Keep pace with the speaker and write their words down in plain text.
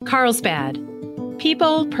Carlsbad.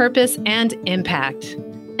 People, Purpose, and Impact.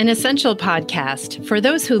 An essential podcast for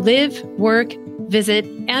those who live, work, visit,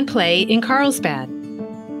 and play in Carlsbad.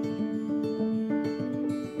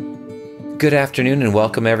 Good afternoon and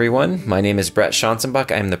welcome, everyone. My name is Brett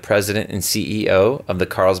Schanzenbach. I am the president and CEO of the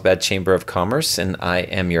Carlsbad Chamber of Commerce, and I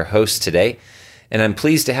am your host today. And I'm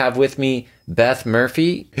pleased to have with me Beth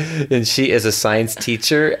Murphy, and she is a science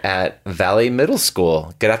teacher at Valley Middle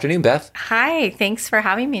School. Good afternoon, Beth. Hi, thanks for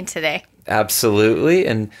having me today. Absolutely.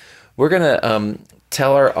 And we're going to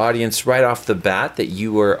tell our audience right off the bat that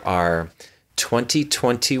you were our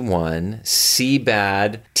 2021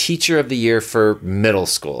 CBAD Teacher of the Year for middle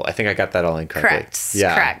school. I think I got that all incorrect.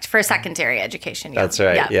 Correct. For secondary education. Yeah. That's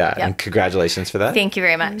right. Yeah. And congratulations for that. Thank you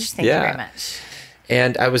very much. Thank you very much.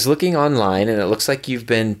 And I was looking online, and it looks like you've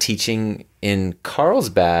been teaching in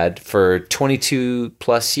Carlsbad for 22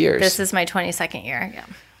 plus years. This is my 22nd year, yeah.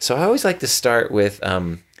 So I always like to start with,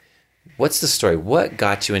 what's the story? What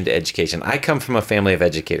got you into education? I come from a family of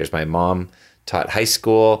educators. My mom taught high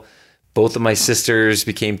school. Both of my sisters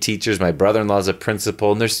became teachers. My brother-in-law is a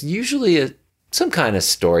principal. And there's usually some kind of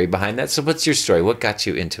story behind that. So what's your story? What got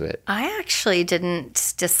you into it? I actually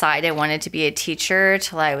didn't decide I wanted to be a teacher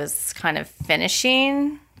till I was kind of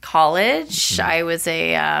finishing college. I was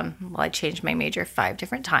I changed my major 5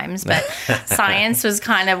 different times, but science was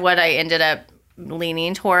kind of what I ended up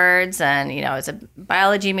leaning towards. And, I was a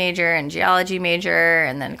biology major and geology major,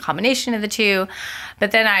 and then a combination of the two.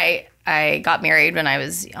 But then I got married when I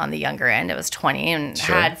was on the younger end. I was 20 and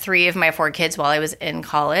had 3 of my 4 kids while I was in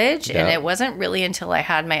college. Yep. And it wasn't really until I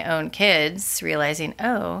had my own kids realizing,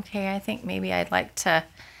 I think maybe I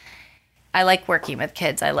like working with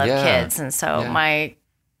kids. I love kids. And so my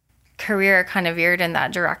career kind of veered in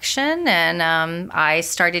that direction. And I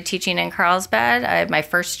started teaching in Carlsbad. My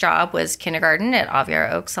first job was kindergarten at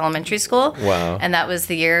Aviar Oaks Elementary School. Wow. And that was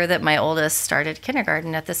the year that my oldest started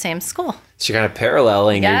kindergarten at the same school. So you're kind of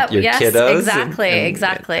paralleling your kiddos.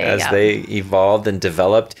 Exactly. As they evolved and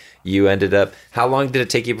developed, you ended up, how long did it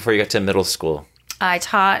take you before you got to middle school? I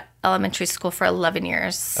taught elementary school for 11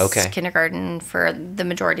 years. Okay. Kindergarten for the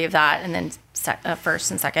majority of that, and then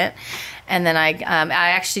first and second. And then I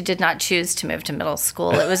actually did not choose to move to middle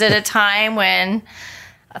school. It was at a time when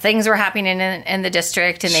things were happening in the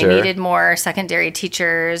district, and they needed more secondary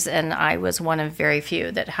teachers, and I was one of very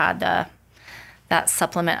few that had that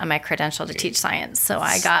supplement on my credential to teach science. So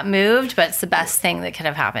I got moved, but it's the best thing that could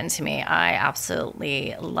have happened to me. I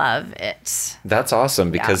absolutely love it. That's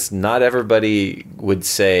awesome, because not everybody would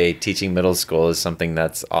say teaching middle school is something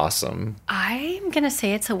that's awesome. I'm going to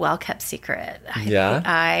say it's a well-kept secret.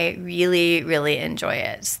 I really, really enjoy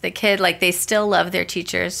it. The kid, they still love their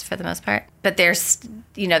teachers for the most part, but they're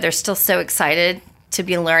still so excited to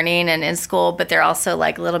be learning and in school, but they're also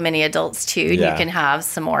like little mini adults too. You can have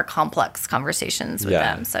some more complex conversations with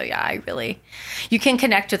them. So you can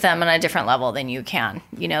connect with them on a different level than you can,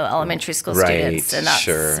 elementary school students. And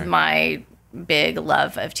that's my big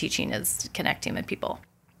love of teaching, is connecting with people.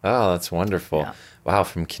 Oh, that's wonderful. Yeah. Wow.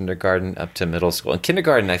 From kindergarten up to middle school. And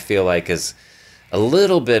kindergarten, I feel like, is a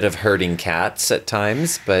little bit of herding cats at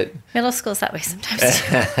times, but middle school's that way sometimes.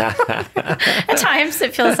 At times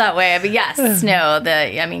it feels that way, but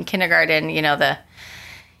kindergarten,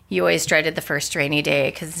 you always dreaded the first rainy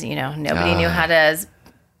day because, nobody knew how to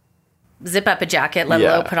zip up a jacket, let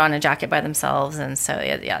alone put on a jacket by themselves. And so,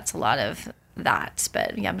 it's a lot of that,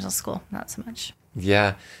 but middle school, not so much.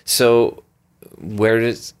 Yeah. So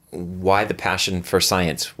why the passion for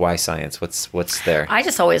science? Why science? What's there? I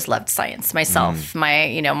just always loved science myself.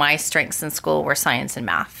 My strengths in school were science and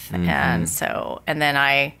math. Mm-hmm. And then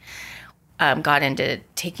I got into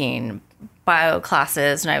taking bio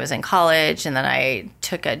classes when I was in college, and then I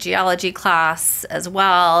took a geology class as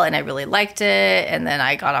well, and I really liked it. And then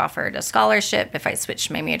I got offered a scholarship if I switched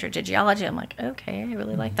my major to geology. I'm like, okay, I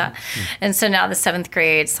really like that. Mm-hmm. And so now the 7th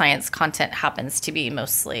grade science content happens to be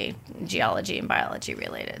mostly geology and biology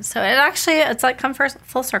related. So it's like come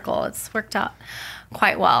full circle. It's worked out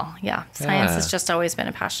quite well. Yeah, science has just always been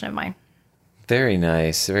a passion of mine. Very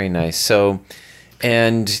nice, very nice. So,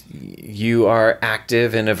 and you are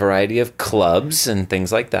active in a variety of clubs and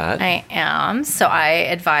things like that. I am. So I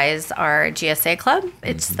advise our GSA club.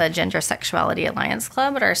 It's the Gender Sexuality Alliance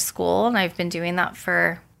Club at our school. And I've been doing that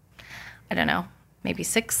for, maybe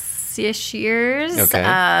 6-ish years.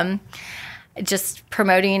 Okay. Just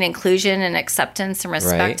promoting inclusion and acceptance and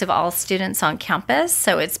respect of all students on campus.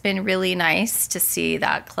 So it's been really nice to see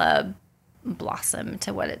that club blossom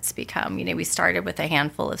to what it's become. We started with a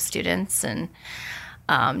handful of students, and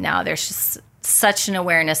Now there's just such an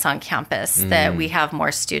awareness on campus that we have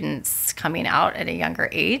more students coming out at a younger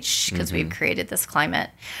age because we've created this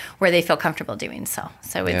climate where they feel comfortable doing so.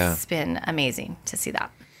 So it's been amazing to see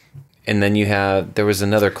that. And then there was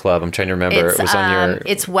another club. I'm trying to remember. It was on your.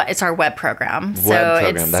 It's our web program.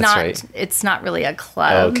 That's right. It's not really a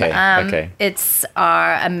club. Oh, okay. It's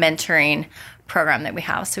a mentoring program that we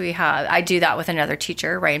have. So I do that with another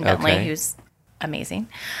teacher, Ryan Bentley, who's amazing.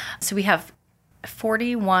 So we have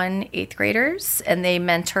 41 8th graders, and they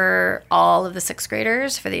mentor all of the 6th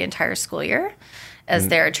graders for the entire school year as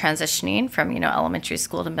they're transitioning from, elementary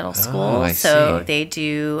school to middle school. So they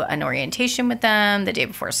do an orientation with them the day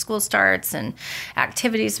before school starts and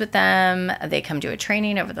activities with them. They come do a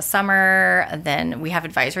training over the summer. And then we have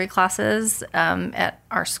advisory classes at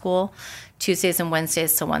our school Tuesdays and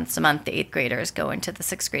Wednesdays. So once a month, the 8th graders go into the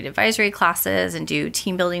 6th grade advisory classes and do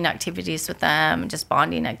team building activities with them, just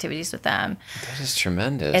bonding activities with them. That is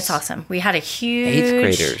tremendous. It's awesome. We had a huge...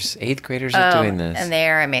 8th graders are doing this. And they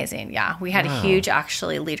are amazing. Yeah. We had a huge,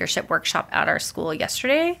 actually, leadership workshop at our school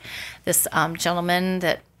yesterday. This gentleman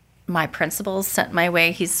that my principals sent my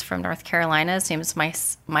way, he's from North Carolina. His name is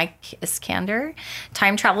Mike Iskander.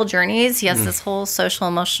 Time Travel Journeys. He has this whole social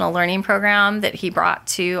emotional learning program that he brought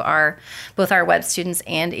to both our web students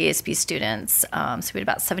and ASB students. So we had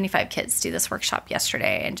about 75 kids do this workshop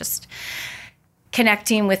yesterday, and just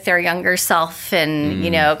connecting with their younger self and,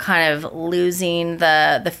 kind of losing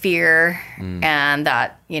the fear and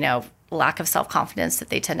that, lack of self-confidence that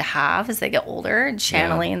they tend to have as they get older, and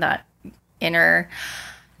channeling that inner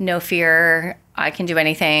no fear, I can do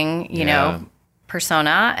anything,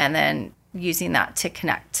 persona, and then using that to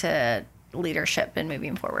connect to leadership and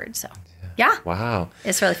moving forward. So, yeah. Wow.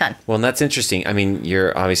 It's really fun. Well, and that's interesting. I mean,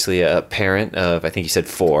 you're obviously a parent of, I think you said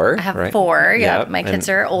 4. I have right? 4. Yeah. My kids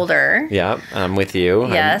are older. Yeah. I'm with you.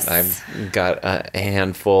 Yes. I've got a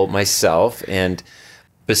handful myself. And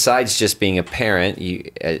besides just being a parent,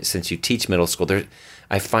 since you teach middle school,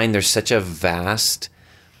 I find there's such a vast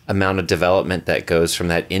amount of development that goes from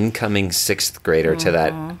that incoming 6th grader to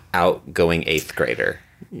that outgoing 8th grader.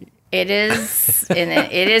 It is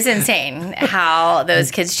insane how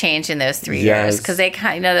those kids change in those 3 years, because they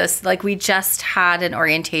kind of those, like, we just had an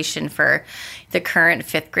orientation for the current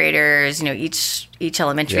 5th graders. Each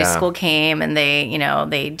elementary school came, and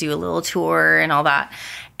they do a little tour and all that,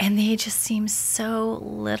 and they just seem so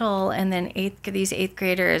little. And then these 8th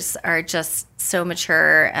graders are just so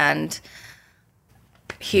mature and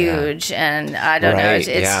huge, and I don't know.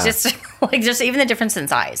 It's just like just even the difference in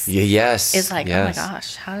size. Yes, is like, oh my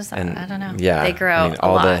gosh, how does that? I don't know. Yeah, they grow a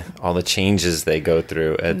lot. all the changes they go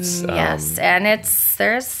through. It's yes, and that's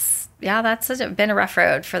been a rough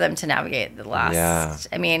road for them to navigate the last. Yeah.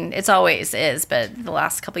 I mean, it's always is, but the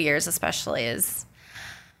last couple of years especially has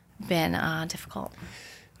been difficult.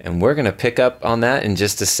 And we're going to pick up on that in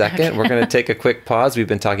just a second. Okay. We're going to take a quick pause. We've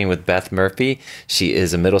been talking with Beth Murphy. She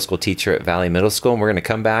is a middle school teacher at Valley Middle School. And we're going to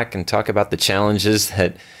come back and talk about the challenges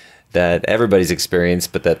that everybody's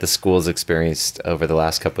experienced, but that the school's experienced over the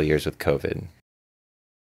last couple of years with COVID.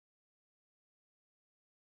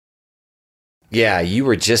 Yeah, you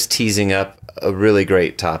were just teasing up a really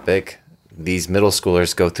great topic. These middle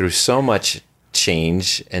schoolers go through so much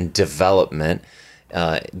change and development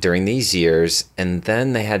during these years, and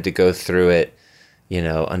then they had to go through it,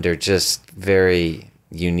 under just very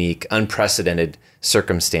unique, unprecedented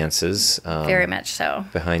circumstances. Very much so.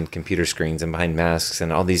 Behind computer screens and behind masks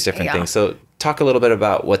and all these different things. So talk a little bit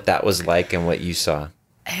about what that was like and what you saw.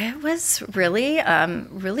 It was really,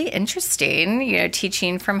 really interesting,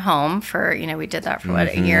 teaching from home for, we did that for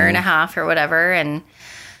a year and a half or whatever. And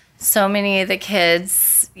so many of the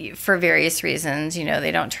kids, for various reasons,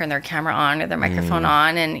 they don't turn their camera on or their microphone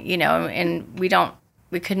on, and and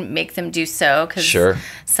we couldn't make them do so, because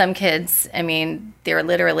some kids, they were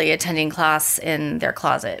literally attending class in their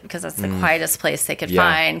closet because that's the quietest place they could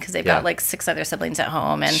find, because they've got like 6 other siblings at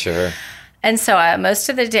home, and so most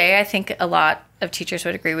of the day, I think a lot of teachers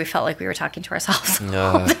would agree, we felt like we were talking to ourselves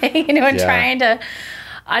all day, and trying to.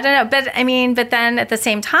 I don't know, but then at the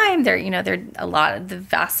same time, the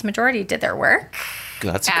vast majority did their work.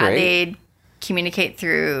 That's great. They'd communicate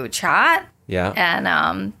through chat. Yeah.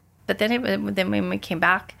 And but then when we came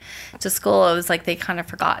back to school, it was like they kind of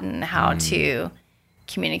forgotten how to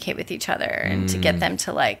communicate with each other and to get them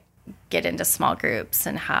to get into small groups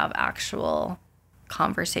and have actual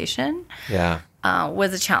conversation. Yeah.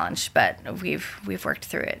 Was a challenge, but we've worked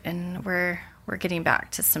through it, and we're getting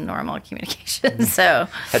back to some normal communication. So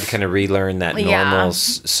had to kind of relearn that normal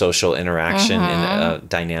social interaction in a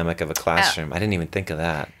dynamic of a classroom. I didn't even think of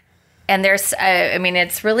that. And there's, I mean,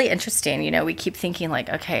 it's really interesting. You know, we keep thinking like,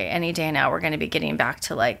 okay, any day now we're going to be getting back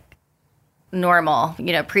to like normal,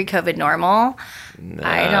 you know, pre-COVID normal.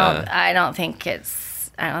 I don't think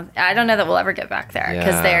I don't know that we'll ever get back there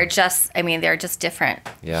because they're just different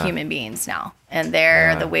human beings now, and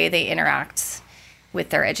the way they interact with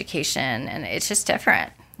their education, and it's just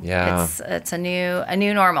different. Yeah, it's a new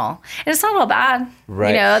normal, and it's not all bad. Right,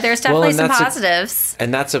 you know, there's definitely some positives,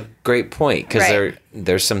 and that's a great point because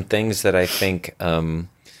there's some things that I think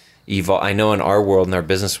evolve. I know in our world, in our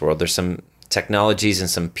business world, there's some technologies and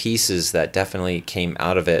some pieces that definitely came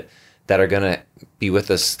out of it that are going to be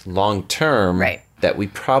with us long term. Right. That we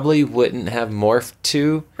probably wouldn't have morphed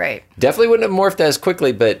to. Right. Definitely wouldn't have morphed as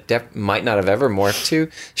quickly, but might not have ever morphed to.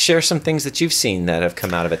 Share some things that you've seen that have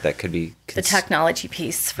come out of it that could be... The technology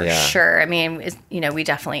piece, for sure. I mean, you know, we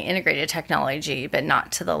definitely integrated technology, but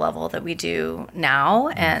not to the level that we do now.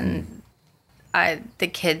 And the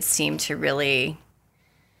kids seem to really...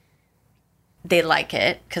 They like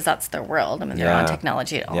it because that's their world. I mean, they're on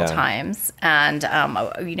technology at all times. And,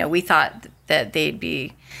 you know, we thought that they'd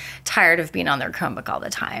be tired of being on their Chromebook all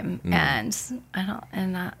the time. And not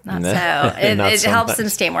so. It helps them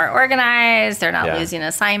stay more organized. They're not losing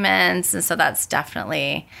assignments. And so that's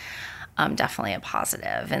definitely a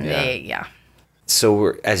positive. And So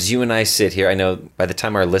as you and I sit here, I know by the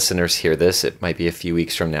time our listeners hear this, it might be a few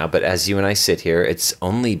weeks from now, but as you and I sit here, it's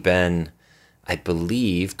only been... I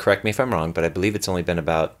believe, correct me if I'm wrong, but I believe it's only been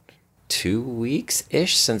about 2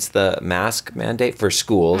 weeks-ish since the mask mandate for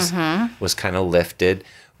schools was kind of lifted.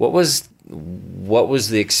 What was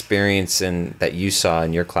the experience that you saw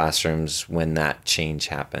in your classrooms when that change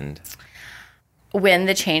happened? When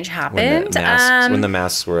the change happened? When the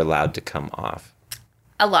masks were allowed to come off.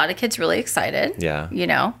 A lot of kids really excited. Yeah. You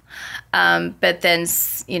know, but then,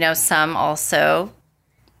 you know, some also...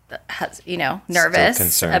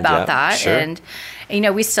 nervous about that. Sure. And, you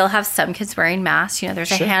know, we still have some kids wearing masks. You know,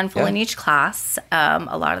 there's a handful in each class.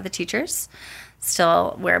 A lot of the teachers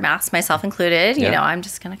still wear masks, myself included. You know, I'm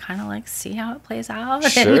just going to kind of like see how it plays out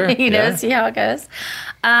and, you know, see how it goes.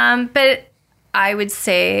 But I would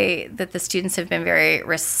say that the students have been very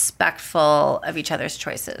respectful of each other's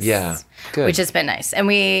choices. Yeah, good. Which has been nice. And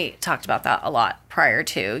we talked about that a lot prior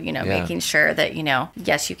to, you know, making sure that, you know,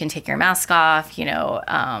 yes, you can take your mask off, you know,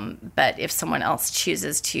 but if someone else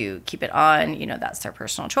chooses to keep it on, you know, that's their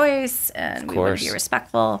personal choice, and we want to be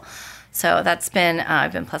respectful. So that's been,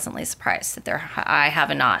 I've been pleasantly surprised that I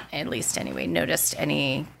have not, at least anyway, noticed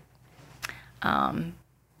any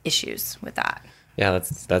issues with that. Yeah,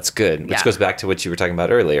 that's good. Which goes back to what you were talking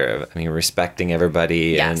about earlier. I mean, respecting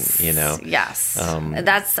everybody, and you know,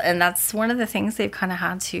 that's one of the things they've kind of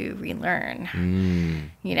had to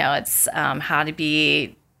relearn. You know, it's how to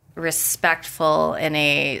be respectful in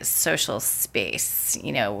a social space.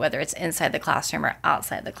 You know, whether it's inside the classroom or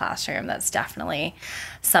outside the classroom. That's definitely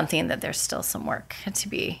something that there's still some work to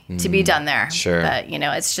be done there. Sure. But you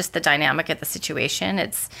know, it's just the dynamic of the situation.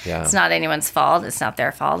 It's not anyone's fault. It's not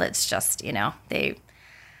their fault. It's just, you know,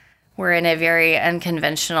 we're in a very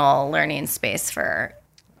unconventional learning space for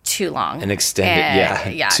too long. An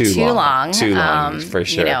extended, too long. Too long, for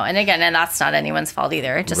sure. You know, and again, and that's not anyone's fault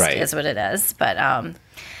either. It just is what it is. But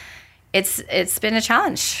it's been a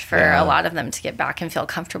challenge for a lot of them to get back and feel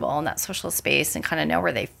comfortable in that social space and kind of know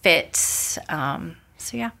where they fit.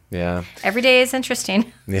 So every day is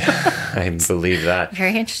interesting. Yeah, I believe that.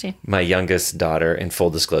 Very interesting. My youngest daughter, in full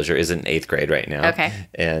disclosure, is in 8th grade right now. Okay.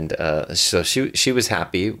 And so she was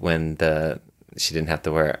happy when she didn't have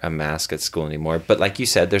to wear a mask at school anymore. But like you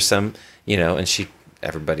said, there's some, you know, and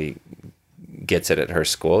everybody gets it at her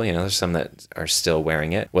school. You know, there's some that are still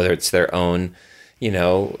wearing it, whether it's their own, you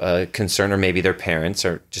know, concern, or maybe their parents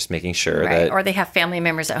are just making sure that... Or they have family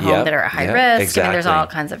members at home that are at high risk. Exactly. I mean, there's all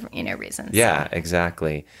kinds of, you know, reasons. Yeah,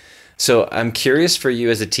 exactly. So I'm curious for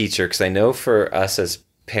you as a teacher, because I know for us as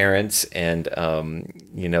parents and,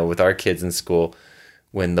 you know, with our kids in school,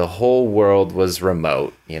 when the whole world was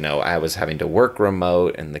remote, you know, I was having to work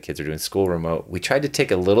remote and the kids are doing school remote. We tried to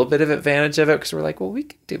take a little bit of advantage of it because we're like, well, we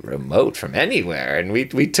can do remote from anywhere. And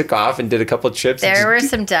we took off and did a couple of trips. There were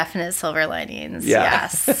some definite silver linings. Yeah.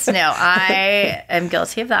 Yes. No, I am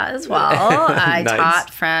guilty of that as well. I taught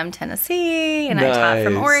from Tennessee, and I taught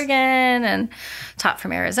from Oregon, and taught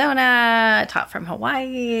from Arizona, taught from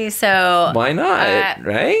Hawaii. So why not?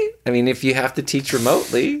 Right? I mean, if you have to teach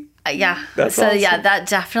remotely. That's awesome. That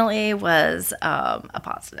definitely was a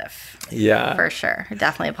positive. Yeah, for sure,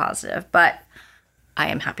 definitely a positive. But I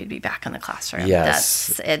am happy to be back in the classroom.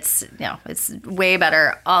 Yes, it's way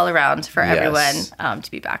better all around for everyone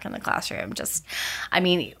to be back in the classroom. Just, I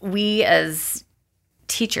mean, we as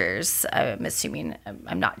teachers, I'm assuming,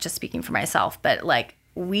 I'm not just speaking for myself, but like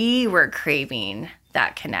we were craving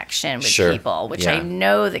that connection with people, which I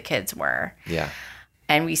know the kids were. Yeah.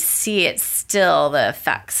 And we see it still, the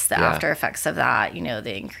effects, the after effects of that,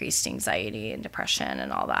 the increased anxiety and depression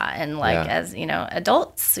and all that. And like, as,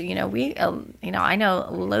 adults, we, I know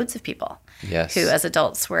loads of people who as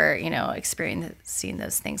adults were, experiencing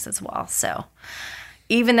those things as well. So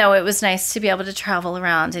even though it was nice to be able to travel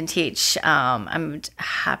around and teach, I'm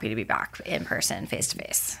happy to be back in person, face to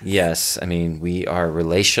face. Yes. I mean, we are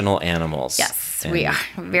relational animals. Yes, we are.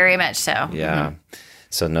 Very much so. Yeah. Mm-hmm.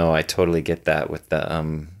 So no, I totally get that with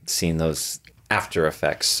the seeing those after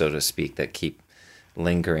effects, so to speak, that keep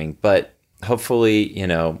lingering. But hopefully,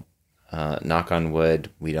 knock on wood,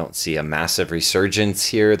 we don't see a massive resurgence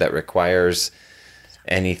here that requires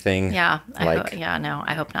anything. Yeah.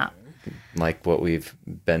 I hope not. Like what we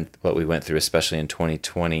went through, especially in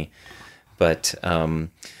 2020. But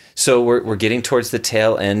so we're getting towards the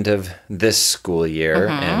tail end of this school year,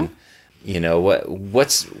 and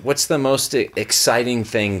what's the most exciting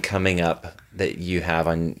thing coming up that you have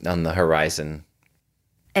on the horizon?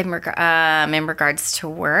 In regards to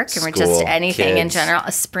work and just anything in general,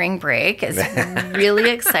 a spring break is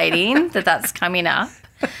really exciting that's coming up.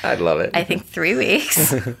 I love it. I think 3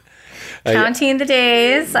 weeks. Counting the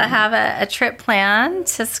days. I have a trip planned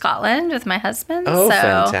to Scotland with my husband. Oh,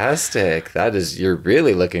 fantastic. You're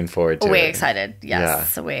really looking forward to it. Way excited.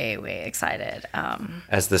 Yes. Yeah. Way excited.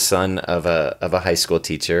 As the son of a high school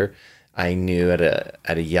teacher, I knew at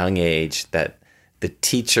a young age that the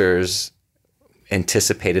teachers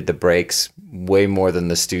anticipated the breaks way more than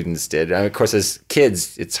the students did. And of course, as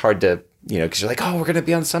kids, it's hard to, because you're like, oh, we're going to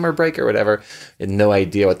be on summer break or whatever. And no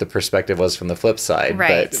idea what the perspective was from the flip side.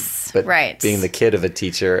 Right. But being the kid of a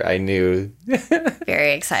teacher, I knew.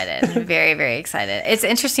 Very excited. Very, very excited. It's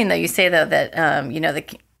interesting, though, you say, though, that,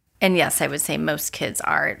 and yes, I would say most kids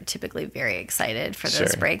are typically very excited for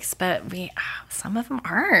those breaks, but some of them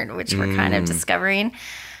aren't, which we're kind of discovering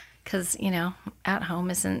because, at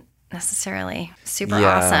home isn't necessarily super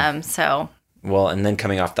awesome. So. Well, and then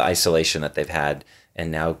coming off the isolation that they've had,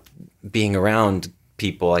 and now being around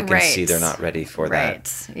people, I can see they're not ready for that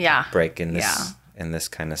break in this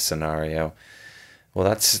kind of scenario. Well,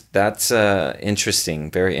 that's interesting,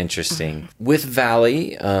 very interesting. Mm-hmm. With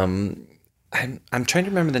Valley, I'm trying to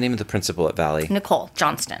remember the name of the principal at Valley. Nicole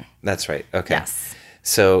Johnston. That's right. Okay. Yes.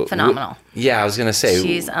 So phenomenal. I was going to say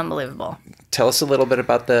she's unbelievable. Tell us a little bit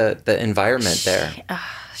about the environment there.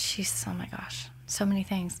 She's, oh my gosh, so many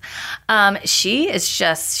things. She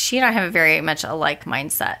and I have very much a like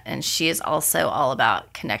mindset, and she is also all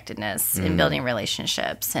about connectedness and building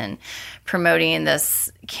relationships and promoting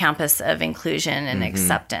this campus of inclusion and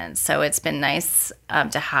acceptance. So it's been nice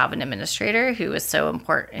to have an administrator who is so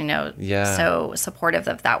important, so supportive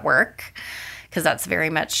of that work, because that's very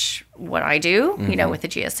much what I do, with the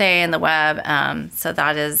GSA and the web. So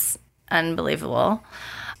that is unbelievable.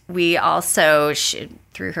 We also,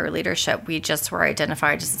 through her leadership, we just were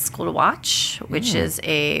identified as a school to watch, which is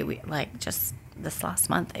just this last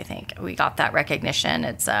month, I think. We got that recognition.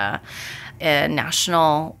 It's a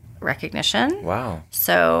national recognition. Wow.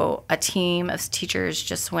 So a team of teachers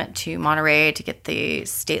just went to Monterey to get the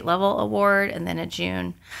state level award. And then in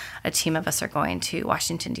June, a team of us are going to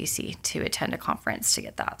Washington, D.C. to attend a conference to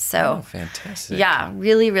get that. So fantastic. Yeah,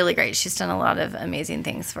 really, really great. She's done a lot of amazing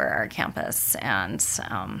things for our campus. And,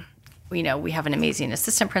 we have an amazing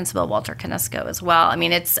assistant principal, Walter Canesco, as well. I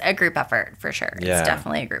mean, it's a group effort for sure. Yeah. It's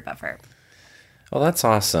definitely a group effort. Well, that's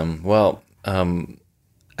awesome. Well,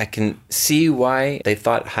 I can see why they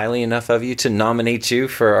thought highly enough of you to nominate you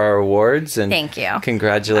for our awards. And thank you.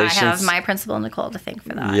 Congratulations. I have my principal, Nicole, to thank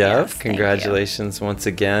for that. Yep. Yes, congratulations once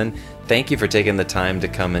again. Thank you for taking the time to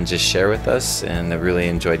come and just share with us. And I really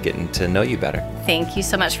enjoyed getting to know you better. Thank you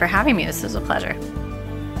so much for having me. This was a pleasure.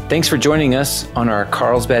 Thanks for joining us on our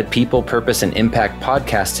Carlsbad People, Purpose, and Impact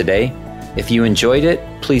podcast today. If you enjoyed it,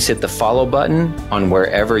 please hit the follow button on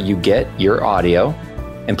wherever you get your audio.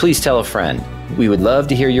 And please tell a friend. We would love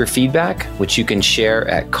to hear your feedback, which you can share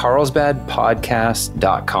at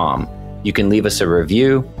carlsbadpodcast.com. You can leave us a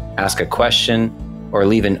review, ask a question, or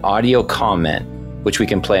leave an audio comment, which we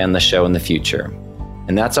can play on the show in the future.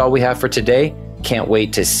 And that's all we have for today. Can't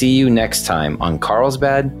wait to see you next time on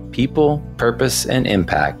Carlsbad People, Purpose, and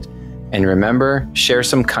Impact. And remember, share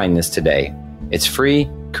some kindness today. It's free,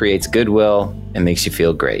 creates goodwill, and makes you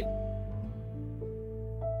feel great.